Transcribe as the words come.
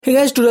Hey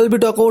guys, today I'll be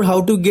talking about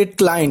how to get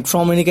client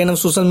from any kind of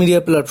social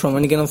media platform,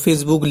 any kind of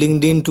Facebook,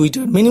 LinkedIn,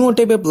 Twitter, many more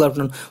type of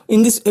platform.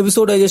 In this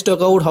episode, I just talk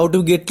about how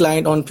to get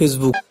client on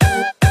Facebook.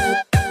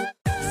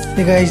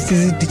 Hey guys, this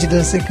is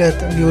Digital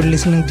Sikat and you're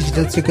listening to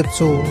Digital Sikat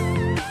Show.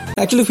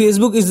 Actually,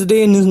 Facebook is the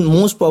day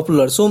most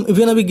popular. So if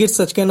you wanna get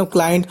such kind of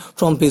client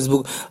from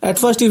Facebook, at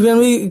first if you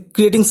wanna be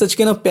creating such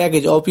kind of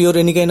package of your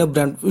any kind of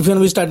brand, if you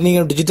wanna be starting any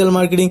kind of digital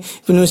marketing,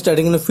 if you wanna be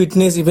starting in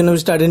fitness, if you wanna be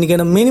starting any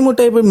kind of many more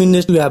type of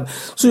industry you have.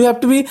 So you have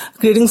to be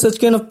creating such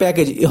kind of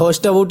package,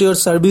 host about your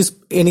service,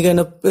 any kind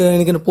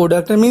of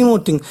product and many more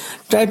things.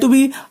 Try to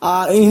be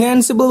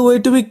enhanceable way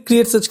to be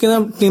create such kind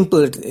of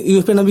template. If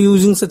you wanna be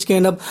using such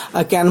kind of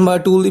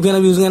Canva tool, if you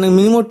wanna be using any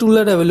many more tool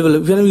are available.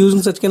 If you wanna be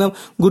using such kind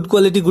of good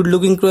quality, good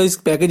looking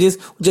packages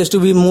just to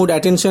be more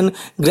attention,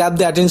 grab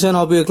the attention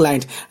of your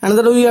client.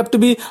 Another way you have to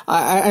be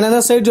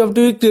another side you have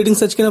to be creating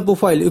such kind of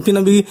profile. If you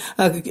wanna be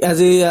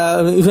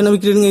if you wanna be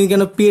creating any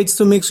kind of page,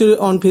 so make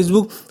sure on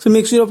Facebook, so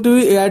make sure you have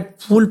to be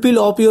fulfill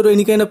of your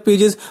any kind of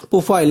pages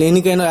profile,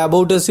 any kind of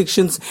about us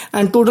sections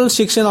and total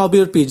section of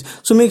your page.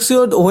 So make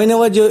sure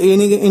whenever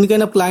any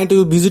kind of client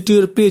you visit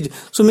your page,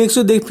 so make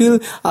sure they feel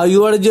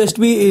you are just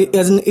be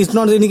as it's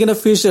not any kind of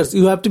freshers.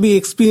 You have to be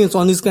experienced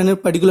on this kind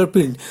of particular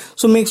field.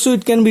 So make sure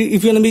it can be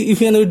if you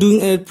are doing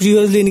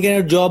previously any kind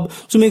of job,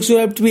 so make sure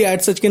you have to be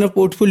add such kind of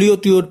portfolio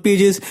to your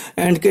pages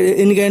and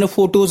any kind of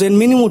photos and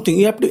many more things.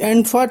 You have to,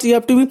 and first you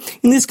have to be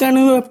in this kind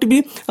of, you have to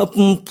be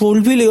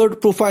fulfill your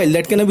profile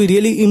that can be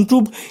really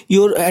improve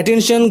your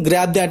attention,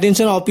 grab the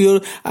attention of your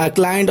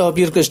client, of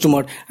your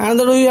customer.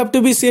 Another way you have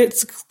to be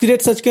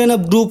create such kind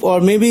of group,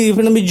 or maybe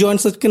even be join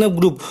such kind of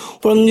group.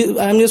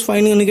 I'm just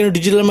finding any kind of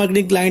digital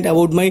marketing client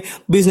about my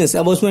business,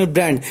 about my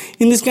brand.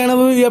 In this kind of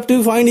way you have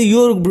to find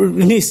your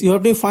niche, you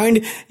have to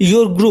find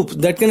your group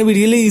that can be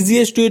really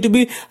easiest way to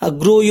be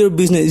grow your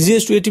business,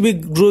 easiest way to be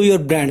grow your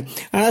brand.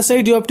 And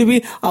aside you have to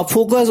be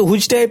focus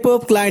which type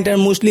of client are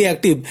mostly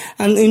active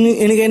and in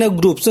any kind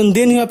of groups, and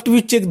then you have to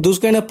be check those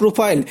kind of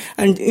profile,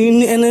 and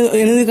in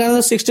any kind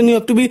of section you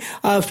have to be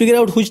figure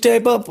out which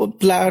type of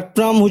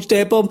platform, which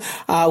type of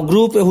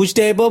group, which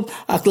type of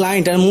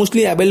client are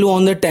mostly available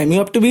on the time. You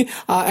have to be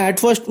at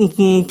first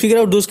figure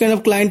out those kind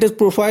of client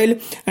profile,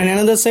 and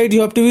another side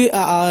you have to be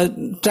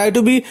try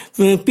to be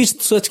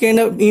pitch such kind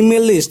of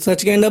email list,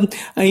 such kind of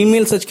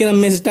email, such kind of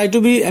message, try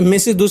to be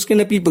message those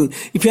kind of people.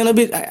 If you want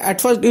to be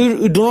at first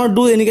you do not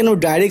do any kind of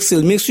direct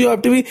sale, make sure you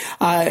have to be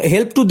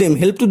help to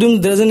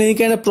them there isn't any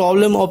kind of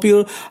problem of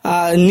your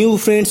new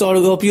friends or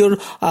of your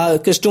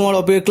customer,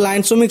 of your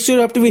client. So make sure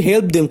you have to be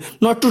help them,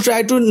 not to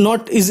try to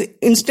not is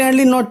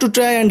instantly not to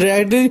try and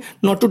directly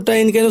not to try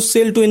any kind of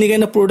sell to any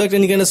kind of product,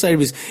 any kind of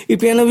service.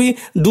 If you want to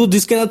be do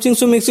this kind of thing,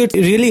 so make sure it's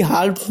really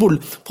helpful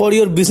for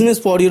your business,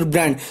 for your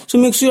brand. So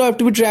make sure you have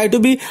to be try to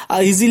be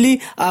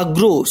easily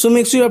grow. So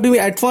make sure you have to be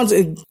at once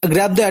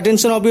grab the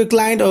attention of your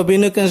client or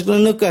being a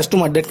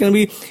customer. That can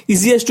be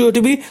easiest way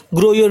to be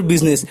grow your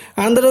business.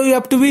 And then you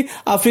have to be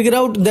figure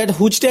out that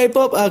which type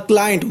of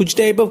client, which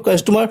type of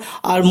customer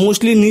are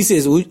mostly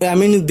niches,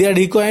 their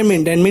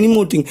requirement and many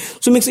more things.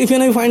 So if you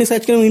want to find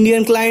such kind of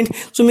Indian client,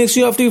 so make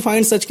sure you have to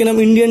find such kind of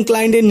Indian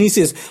client and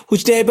niches,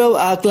 which type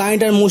of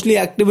client are mostly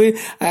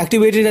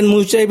activated and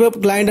which type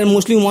of client are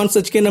mostly want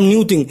such kind of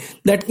new thing.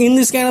 That in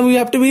this kind of you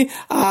have to be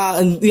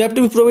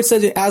provide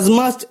such as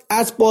much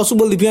as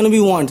possible if you want to be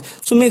want.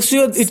 So make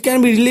sure it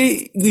can be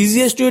really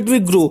easiest way to be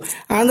grow.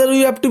 And then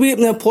you have to be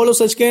follow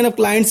such kind of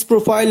clients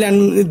profile,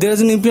 and there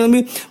is an if you want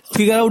to be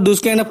figure out those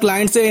kind of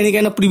clients, any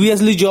kind of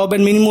previously job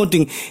and many more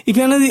things. If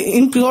you want to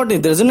in short,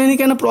 there isn't any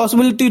kind of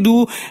possibility to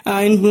do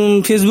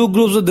in Facebook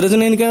groups, so there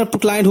isn't any kind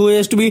of client who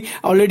has to be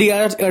already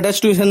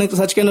attached to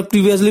such kind of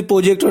previously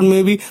project, or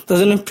maybe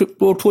doesn't have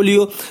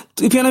portfolio.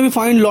 If you want to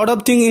find lot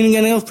of things in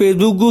kind of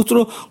Facebook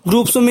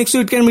groups, so make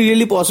sure it can be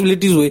really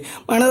possibilities way.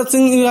 Another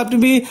thing you have to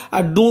be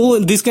do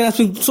this kind of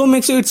thing, so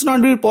make sure it's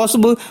not really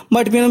possible,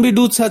 but if you want to be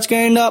do such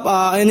kind of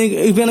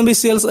if you want to be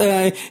sales,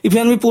 if you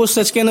want to be post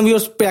such kind of your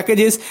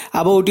packages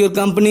about your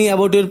company,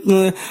 about your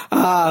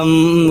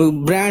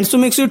brand, so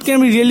make sure it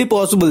can be really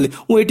possible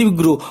way to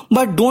grow.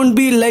 But don't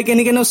be like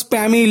any kind of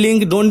spammy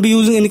link, don't be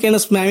using any kind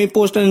of spammy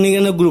post or any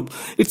kind of group.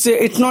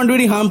 It's not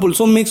very harmful.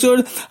 So make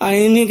sure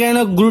any kind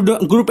of group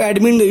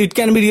admin, it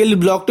can be really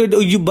blocked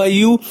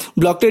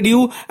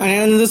you,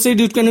 and another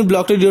side it can be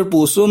blocked your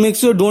post. So make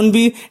sure don't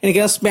be any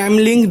kind of spam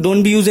link,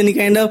 don't be use any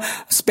kind of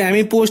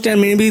spammy post,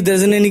 and maybe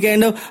there's any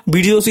kind of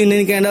videos in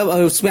any kind of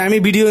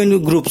spammy video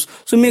in groups.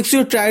 So make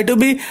sure try to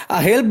be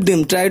help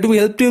them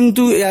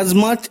to as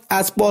much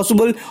as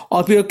possible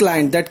of your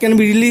client. That can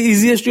be really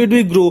easiest way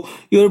to grow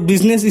your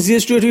business,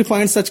 easiest way to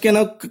find such kind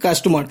of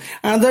customer.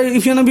 And another,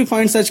 if you want to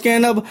find such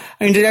kind of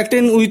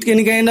interacting with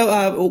any kind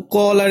of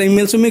call or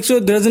email, so make sure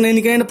there isn't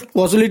any kind of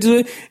possibility. So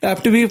you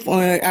have to be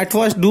at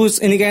first do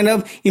any kind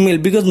of email,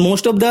 because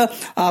most of the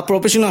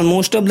professional,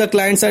 most of the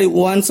clients are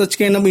one such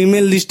kind of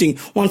email listing,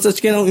 one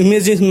such kind of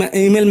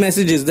email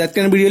messages that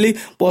can be really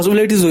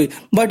possibilities way.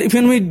 But if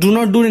we do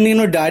not do any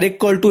direct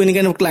call to any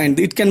kind of client,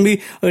 it can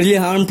be really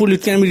harmful,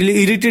 it can be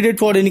really irritated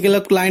for any kind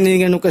of client, any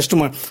kind of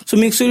customer. So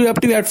make sure you have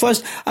to be at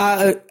first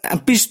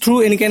pitch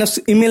through any kind of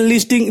email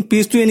listing,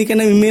 pitch through any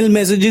kind of email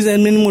messages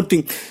and many more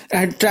things,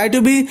 and try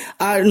to be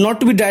not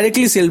to be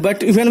directly sell,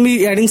 but if you want to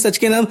be adding such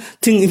kind of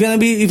thing, if you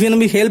want to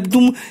be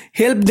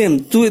help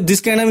them to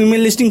this kind of email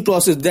listing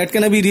process, that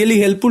can be really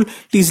helpful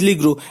to easily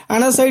grow.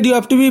 Another side, you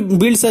have to be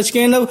build such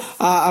kind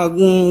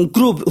of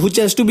group which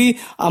has to be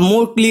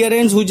more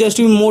clearance, which has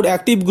to be more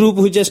active group,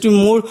 which has to be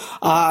more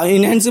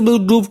enhanceable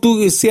group,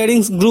 to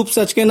sharing group,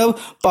 such kind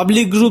of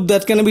public group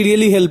that can be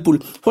really helpful.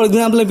 For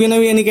example, if you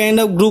have any kind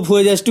of group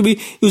which has to be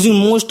using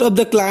most of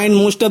the client,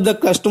 most of the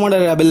customer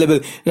are available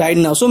right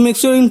now, so make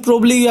sure in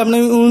probably you have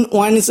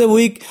once a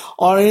week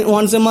or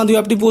once a month you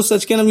have to post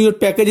such kind of your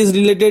packages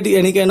related,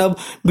 any kind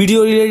of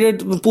video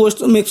related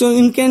post. Make sure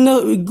in kind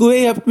of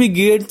way you have to be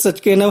get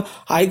such kind of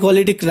high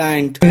quality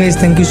client. Guys,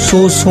 thank you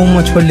so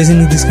much for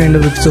listening to this kind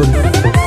of episode.